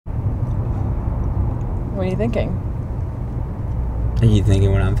What are you thinking? Are you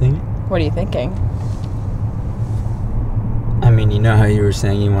thinking what I'm thinking? What are you thinking? I mean, you know how you were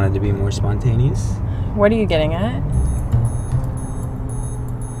saying you wanted to be more spontaneous? What are you getting at?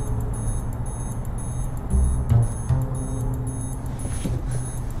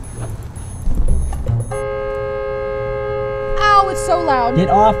 Ow, it's so loud.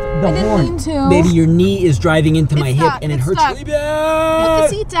 Get off the horn. I didn't mean to. Baby, your knee is driving into my hip and it hurts stuck. really bad. Put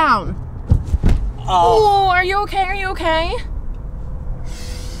the seat down. Oh, are you okay? Are you okay?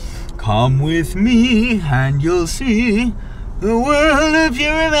 Come with me and you'll see the world of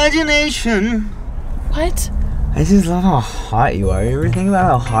your imagination. What? I just love how hot you are. You ever think about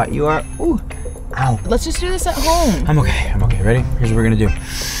how hot you are? Ooh. Ow. Let's just do this at home. I'm okay. I'm okay. Ready? Here's what we're gonna do.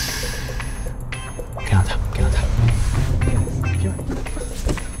 Get on top. Get on top.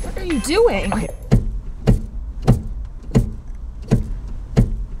 What are you doing? Okay.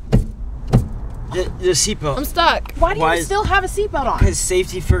 The seatbelt. I'm stuck. Why do you still have a seatbelt on? Because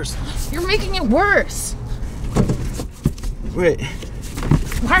safety first. You're making it worse. Wait.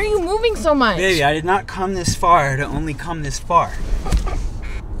 Why are you moving so much? Baby, I did not come this far to only come this far.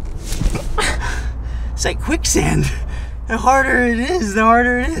 It's like quicksand. The harder it is, the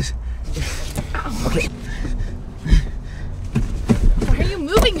harder it is. Okay. Why are you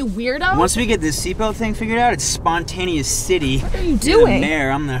moving, you weirdo? Once we get this seatbelt thing figured out, it's spontaneous city. What are you You're doing? the mayor,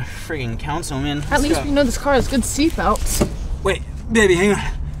 I'm the friggin' councilman. At least we know this car has good seatbelts. Wait, baby, hang on.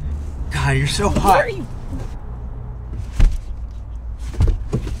 God, you're so hot. Where are you?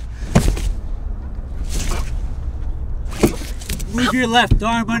 Move your left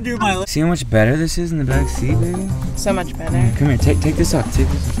arm under my left. See how much better this is in the back seat, baby? So much better. Come here, take this off. Take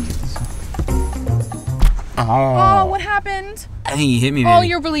this off. Take this off. Oh, what happened? I think you hit me, baby. Oh,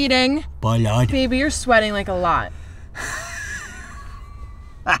 you're bleeding. Blood. Baby, you're sweating like a lot.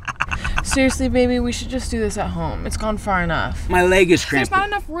 Seriously, baby, we should just do this at home. It's gone far enough. My leg is cramped. There's not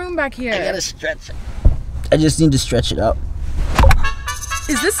enough room back here. I gotta stretch it. I just need to stretch it up.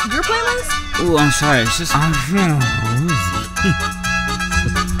 Is this your playlist? Ooh, I'm sorry. It's just I'm feeling woozy.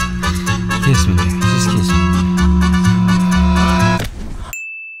 Kiss me, baby. Just kiss me.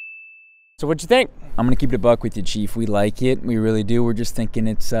 So what'd you think? I'm gonna keep it a buck with you, Chief. We like it. We really do. We're just thinking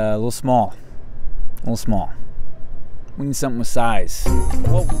it's a little small. A little small. We need something with size.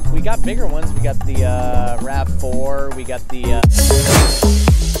 Well, we got bigger ones. We got the RAV4. We got the...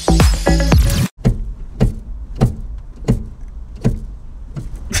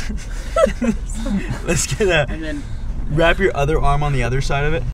 Let's get that. And then wrap your other arm on the other side of it.